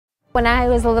When I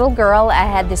was a little girl, I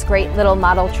had this great little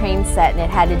model train set, and it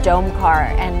had a dome car,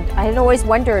 and I had always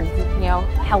wondered,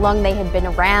 how long they had been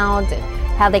around and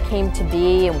how they came to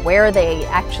be and where they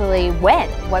actually went,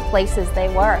 what places they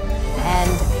were.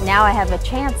 And now I have a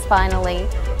chance finally,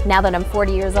 now that I'm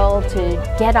 40 years old,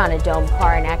 to get on a dome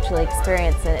car and actually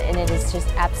experience it, and it is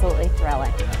just absolutely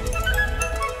thrilling.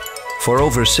 For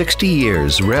over 60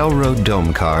 years, railroad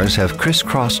dome cars have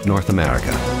crisscrossed North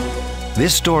America.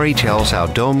 This story tells how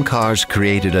dome cars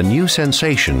created a new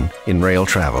sensation in rail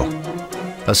travel.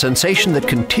 A sensation that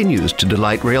continues to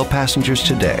delight rail passengers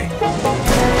today.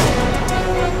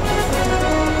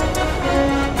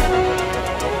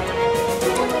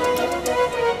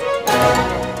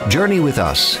 Journey with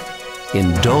us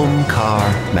in Dome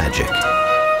Car Magic.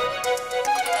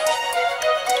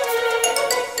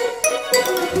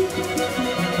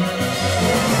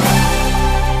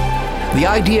 The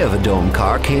idea of a dome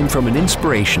car came from an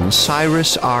inspiration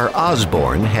Cyrus R.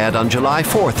 Osborne had on July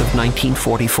 4th of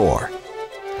 1944.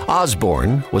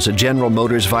 Osborne was a General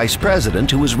Motors vice president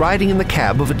who was riding in the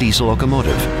cab of a diesel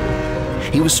locomotive.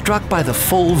 He was struck by the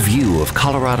full view of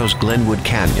Colorado's Glenwood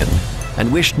Canyon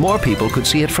and wished more people could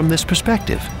see it from this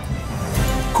perspective.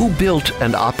 Who built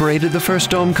and operated the first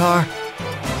dome car?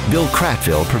 Bill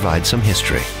Crattville provides some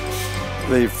history.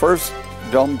 The first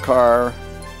dome car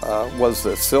was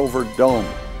the Silver Dome,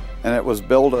 and it was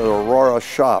built at Aurora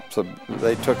Shops. So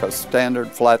they took a standard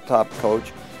flat-top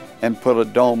coach and put a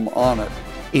dome on it.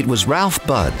 It was Ralph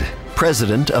Budd,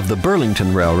 president of the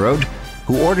Burlington Railroad,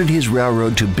 who ordered his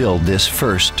railroad to build this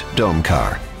first dome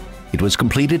car. It was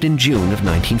completed in June of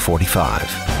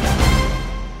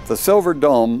 1945. The Silver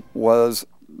Dome was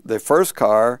the first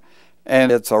car,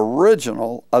 and its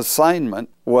original assignment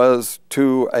was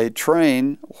to a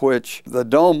train which the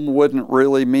dome wouldn't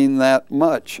really mean that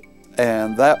much,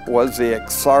 and that was the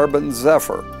Exarban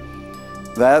Zephyr.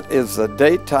 That is the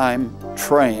daytime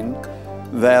train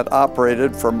that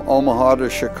operated from Omaha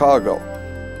to Chicago.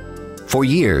 For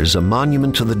years, a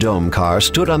monument to the dome car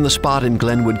stood on the spot in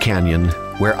Glenwood Canyon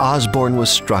where Osborne was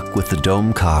struck with the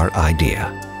dome car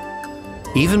idea.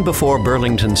 Even before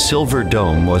Burlington's Silver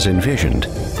Dome was envisioned,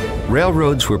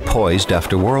 railroads were poised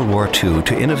after World War II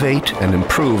to innovate and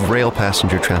improve rail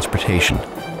passenger transportation.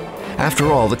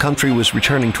 After all, the country was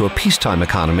returning to a peacetime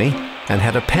economy and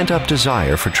had a pent-up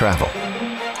desire for travel.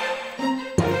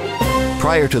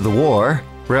 Prior to the war,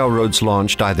 railroads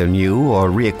launched either new or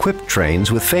re-equipped trains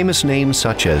with famous names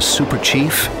such as Super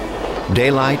Chief,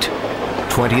 Daylight,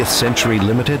 20th Century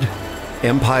Limited,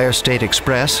 Empire State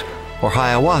Express, or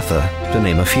Hiawatha, to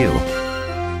name a few.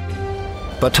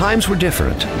 But times were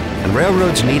different, and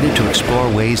railroads needed to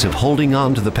explore ways of holding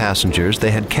on to the passengers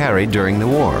they had carried during the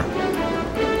war.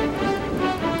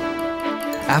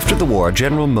 After the war,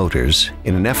 General Motors,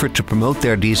 in an effort to promote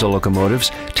their diesel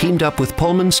locomotives, teamed up with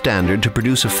Pullman Standard to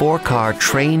produce a four-car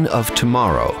Train of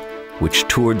Tomorrow, which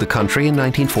toured the country in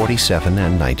 1947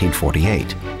 and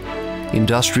 1948.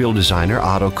 Industrial designer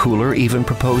Otto Kohler even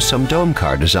proposed some dome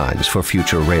car designs for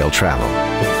future rail travel.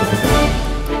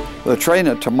 The Train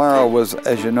of Tomorrow was,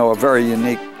 as you know, a very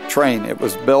unique train. It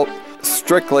was built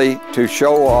strictly to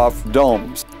show off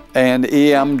domes and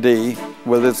EMD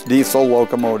with its diesel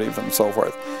locomotive and so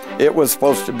forth. It was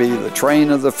supposed to be the train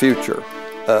of the future,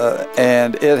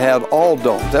 and it had all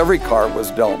domes. Every car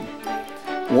was domed.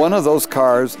 One of those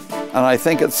cars, and I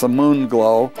think it's the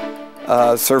Moonglow,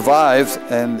 survives,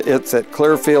 and it's at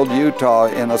Clearfield, Utah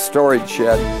in a storage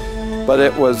shed. But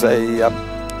it was a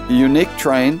unique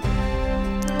train,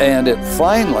 and it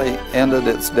finally ended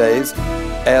its days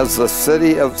as the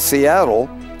city of Seattle,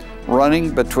 running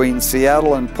between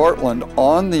Seattle and Portland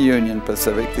on the Union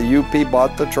Pacific. The UP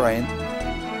bought the train.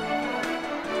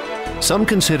 Some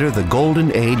consider the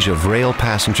golden age of rail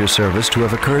passenger service to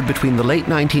have occurred between the late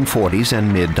 1940s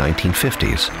and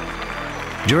mid-1950s.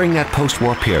 During that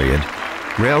post-war period,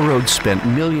 railroads spent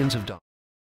millions of dollars